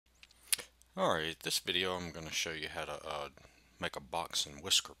Alright, this video I'm going to show you how to make a box and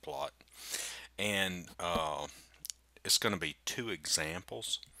whisker plot, and it's going to be two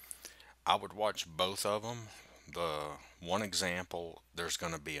examples. I would watch both of them. The one example, there's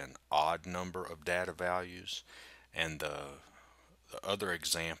going to be an odd number of data values, and the other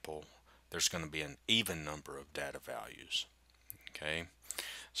example, there's going to be an even number of data values. Okay,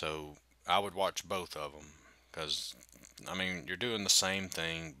 so I would watch both of them because, I mean, you're doing the same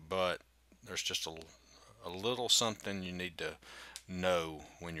thing, but there's just a little something you need to know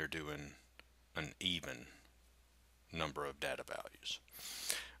when you're doing an even number of data values.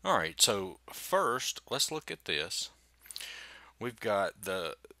 Alright, so first let's look at this. We've got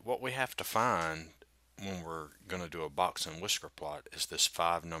what we have to find when we're going to do a box and whisker plot is this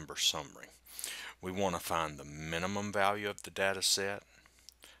 5 number summary. We want to find the minimum value of the data set,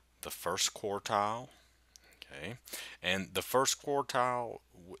 the first quartile, okay, and the first quartile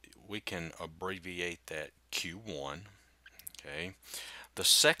we can abbreviate that Q1, okay. The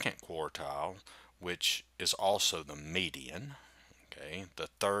second quartile, which is also the median, okay. The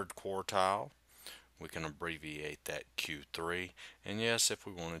third quartile, we can abbreviate that Q3, and yes, if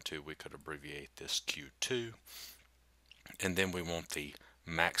we wanted to, we could abbreviate this Q2, and then we want the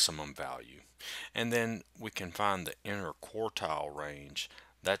maximum value, and then we can find the inner quartile range.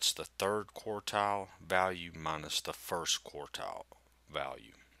 That's the third quartile value minus the first quartile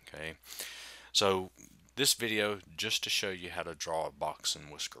value. Okay, so this video just to show you how to draw a box and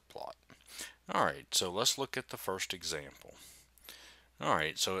whisker plot. Alright, so let's look at the first example.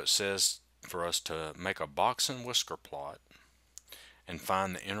 Alright, so it says for us to make a box and whisker plot and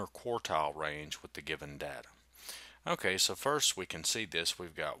find the inner quartile range with the given data. Okay, so first we can see this.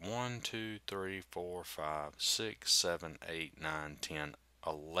 We've got 1, 2, 3, 4, 5, 6, 7, 8, 9, 10,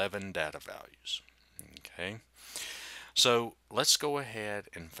 11 data values. Okay, so let's go ahead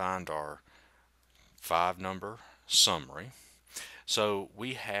and find our 5 number summary. So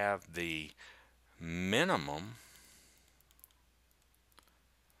we have the minimum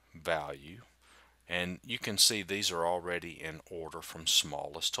value, and you can see these are already in order from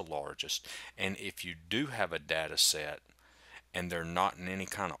smallest to largest. And if you do have a data set and they're not in any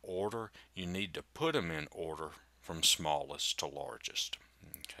kind of order, you need to put them in order from smallest to largest.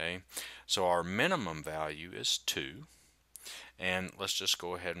 Okay, so our minimum value is 2, and let's just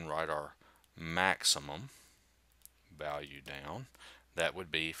go ahead and write our maximum value down. That would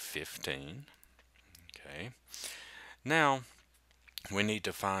be 15. Okay, now we need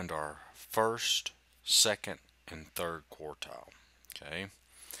to find our first, second, and third quartile. Okay,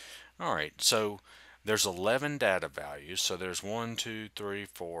 all right, so there's 11 data values, so there's 1, 2, 3,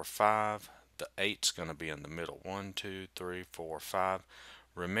 4, 5. The 8's going to be in the middle. 1, 2, 3, 4, 5.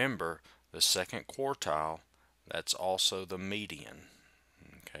 Remember, the second quartile, that's also the median.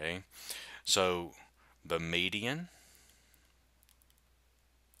 Okay, so the median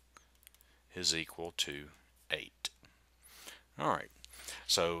is equal to 8. Alright,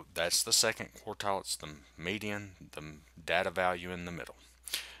 so that's the second quartile. It's the median, the data value in the middle.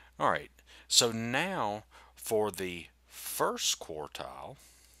 Alright, so now for the first quartile,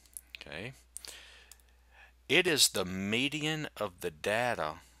 okay, it is the median of the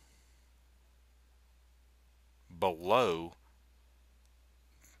data below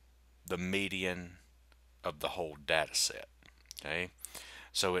the median of the whole data set. Okay,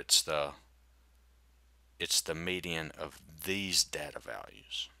 so it's the median of these data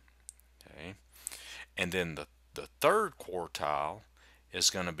values. Okay, and then the third quartile is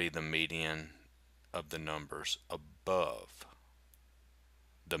going to be the median of the numbers above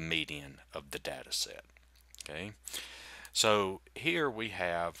the median of the data set. Okay, so here we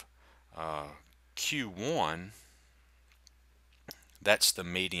have Q1, that's the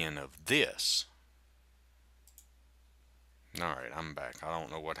median of this. Alright, I'm back. I don't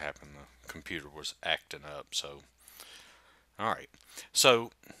know what happened. The computer was acting up. So, alright.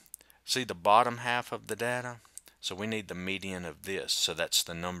 So, see the bottom half of the data? So we need the median of this. So that's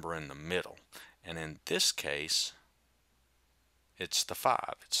the number in the middle. And in this case, it's the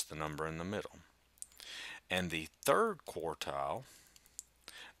 5. It's the number in the middle. And the third quartile,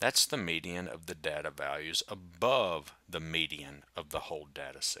 that's the median of the data values above the median of the whole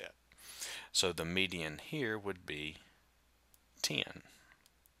data set. So the median here would be 10.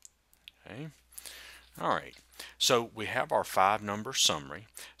 Okay. All right. So we have our 5-number summary.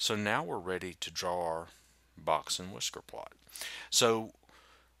 So now we're ready to draw our box and whisker plot. So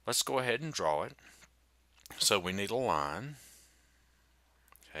let's go ahead and draw it. So we need a line.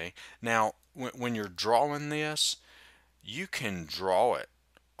 Okay. Now when you're drawing this, you can draw it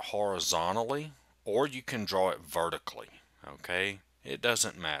horizontally or you can draw it vertically. Okay. It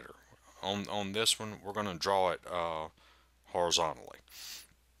doesn't matter. on this one, we're going to draw it horizontally.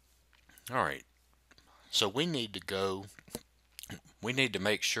 All right, so we need to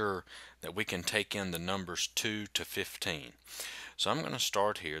make sure that we can take in the numbers 2 to 15. So I'm going to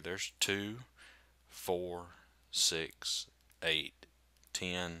start here. There's 2, 4, 6, 8,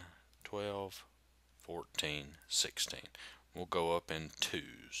 10, 12, 14, 16. We'll go up in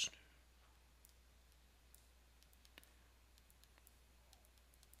twos.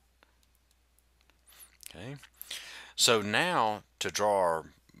 Okay. So now to draw our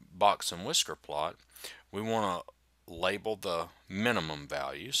box and whisker plot, we want to label the minimum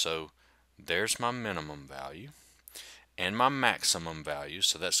value. So there's my minimum value and my maximum value.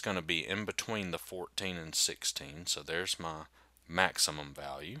 So that's going to be in between the 14 and 16. So there's my maximum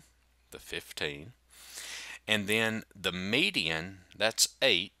value, the 15. And then the median, that's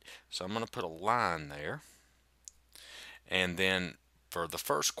 8. So I'm going to put a line there. And then for the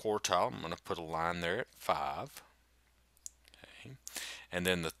first quartile, I'm going to put a line there at 5. Okay. And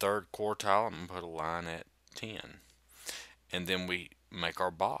then the third quartile, I'm going to put a line at 10. And then we make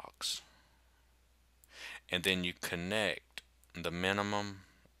our box. And then you connect the minimum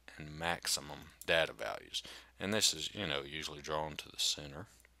and maximum data values. And this is, usually drawn to the center.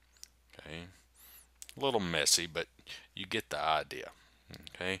 Okay. A little messy, but you get the idea.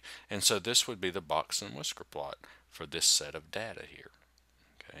 Okay. And so this would be the box and whisker plot for this set of data here.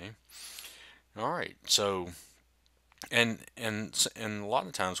 Okay. All right. So, and a lot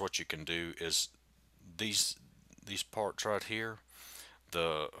of times what you can do is these parts right here,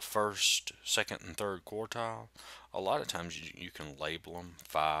 the first, second, and third quartile, a lot of times you can label them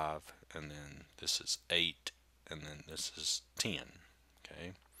 5, and then this is 8, and then this is 10.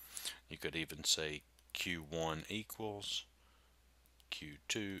 Okay. You could even say Q1 equals,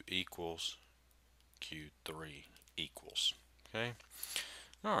 Q2 equals, Q3 equals. Okay.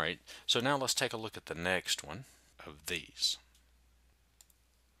 All right. So now let's take a look at the next one of these.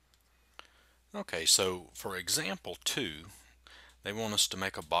 Okay, so for example 2, they want us to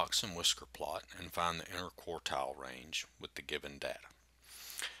make a box and whisker plot and find the interquartile range with the given data.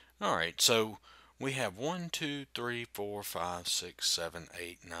 All right, so we have 1, 2, 3, 4, 5, 6, 7,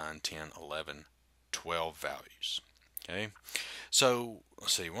 8, 9, 10, 11, 12 values. Okay, so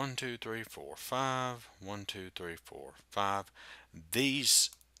let's see, 1, 2, 3, 4, 5, 1, 2, 3, 4, 5. These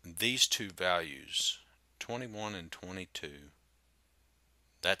two values, 21 and 22,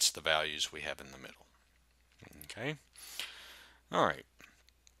 that's the values we have in the middle. Okay, all right,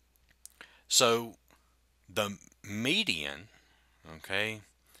 so the median, okay,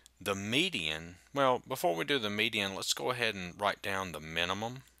 the median, well, before we do the median, let's go ahead and write down the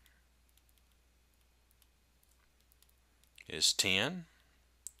minimum is 10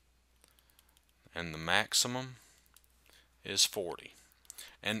 and the maximum is 40.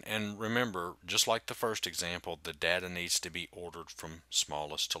 And remember, just like the first example, the data needs to be ordered from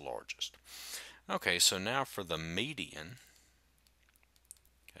smallest to largest. Okay, so now for the median,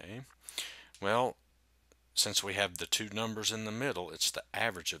 okay, well, since we have the two numbers in the middle, it's the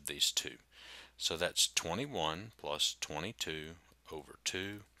average of these two. So that's 21 plus 22 over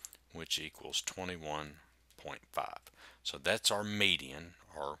 2, which equals 21.5. So that's our median,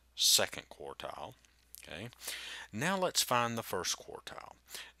 our second quartile. Okay. Now let's find the first quartile.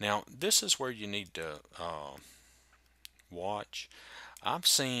 Now this is where you need to watch. I've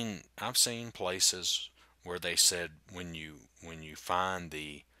seen places where they said when you find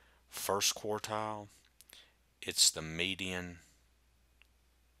the first quartile, it's the median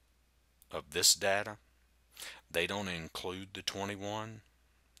of this data. They don't include the 21.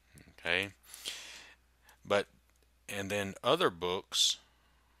 Okay. And then other books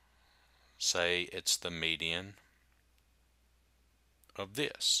say it's the median of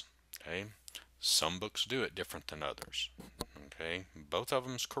this. Okay. Some books do it different than others. Okay. Both of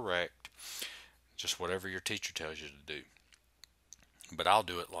them is correct. Just whatever your teacher tells you to do. But I'll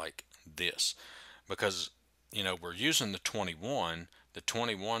do it like this because we're using the 21. The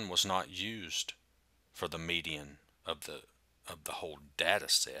 21 was not used for the median of the whole data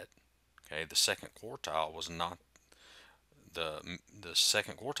set. Okay, the second quartile was not the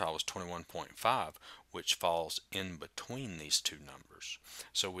second quartile was 21.5, which falls in between these two numbers.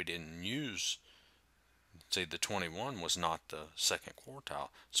 So we didn't use, see, the 21 was not the second quartile,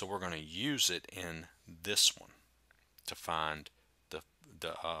 so we're going to use it in this one to find the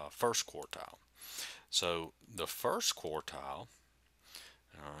first quartile. So the first quartile,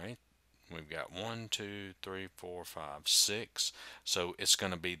 all right, we've got 1, 2, 3, 4, 5, 6. So it's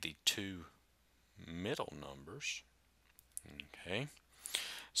going to be the two middle numbers. Okay.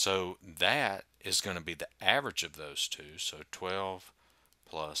 So that is going to be the average of those two. So 12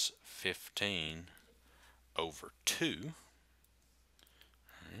 plus 15 over 2.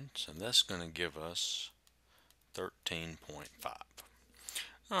 Alright, so that's going to give us 13.5.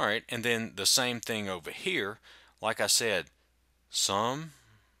 Alright, and then the same thing over here. Like I said, some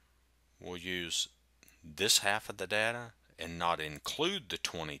will use this half of the data and not include the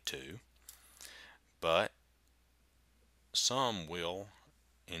 22, but some will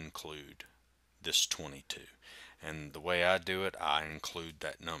include this 22. And the way I do it, I include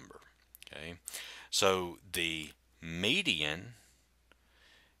that number. Okay, so the median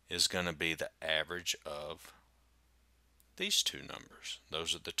is going to be the average of these two numbers.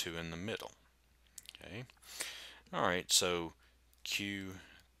 Those are the two in the middle. Okay, all right, so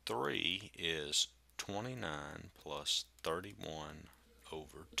Q3 is 29 plus 31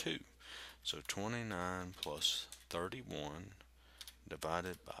 over 2. So 29 plus 31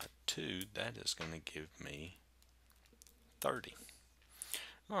 divided by 2, that is going to give me 30.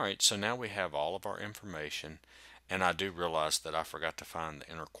 Alright, so now we have all of our information, and I do realize that I forgot to find the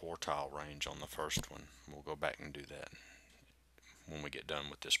interquartile range on the first one. We'll go back and do that when we get done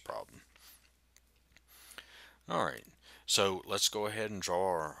with this problem. Alright, so let's go ahead and draw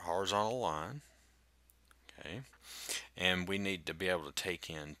our horizontal line. Okay, and we need to be able to take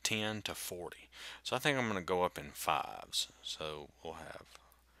in 10 to 40. So I think I'm going to go up in fives. So we'll have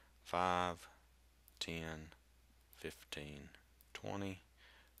 5, 10, 15, 20,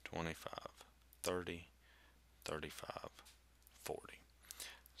 25, 30, 35, 40.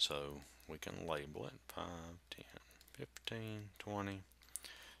 So we can label it 5, 10, 15, 20,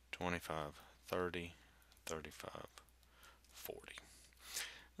 25, 30, 35, 40.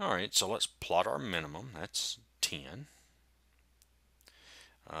 Alright, so let's plot our minimum. That's 10.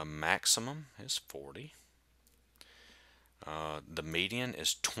 Maximum is 40. The median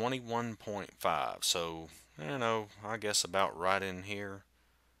is 21.5. So, you know, I guess about right in here.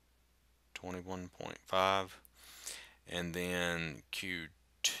 21.5. And then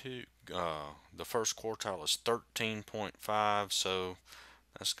Q2, the first quartile is 13.5. So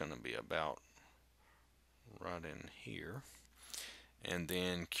that's going to be about right in here. And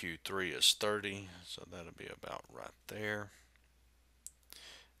then Q3 is 30, so that'll be about right there.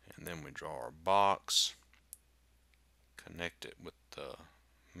 And then we draw our box, connect it with the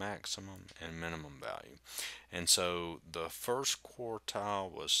maximum and minimum value. And so the first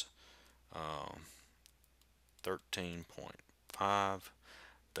quartile was 13.5.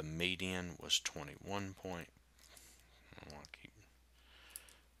 The median was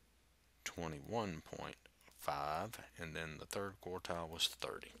 21.5, and then the third quartile was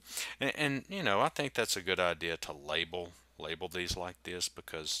 30. And you know, I think that's a good idea to label these like this,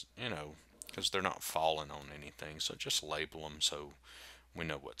 because you know, because they're not falling on anything. So just label them so we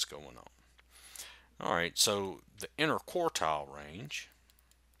know what's going on. All right, so the interquartile range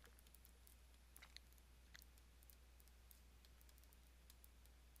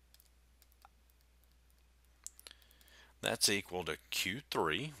that's equal to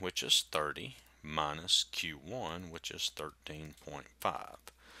Q3, which is 30, minus Q1, which is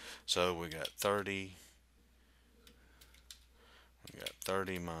 13.5. So we got 30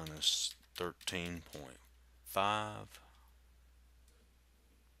 minus 13.5,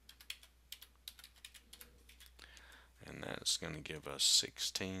 and that's going to give us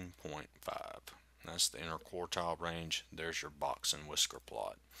 16.5. That's the interquartile range. There's your box and whisker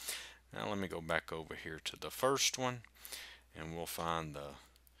plot. Now let me go back over here to the first one, and we'll find the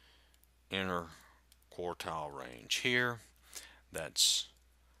interquartile range here. That's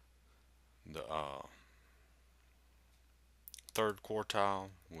the third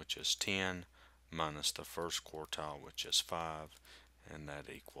quartile, which is 10, minus the first quartile, which is 5, and that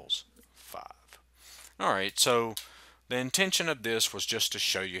equals 5. Alright, so the intention of this was just to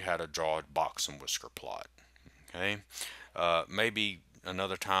show you how to draw a box and whisker plot. Okay, maybe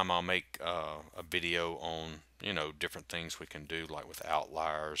another time I'll make a video on, you know, different things we can do, like with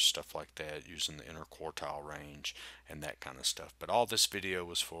outliers, stuff like that, using the interquartile range and that kind of stuff. But all this video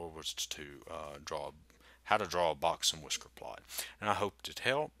was for was to how to draw a box and whisker plot. And I hope it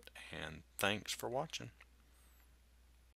helped, and thanks for watching.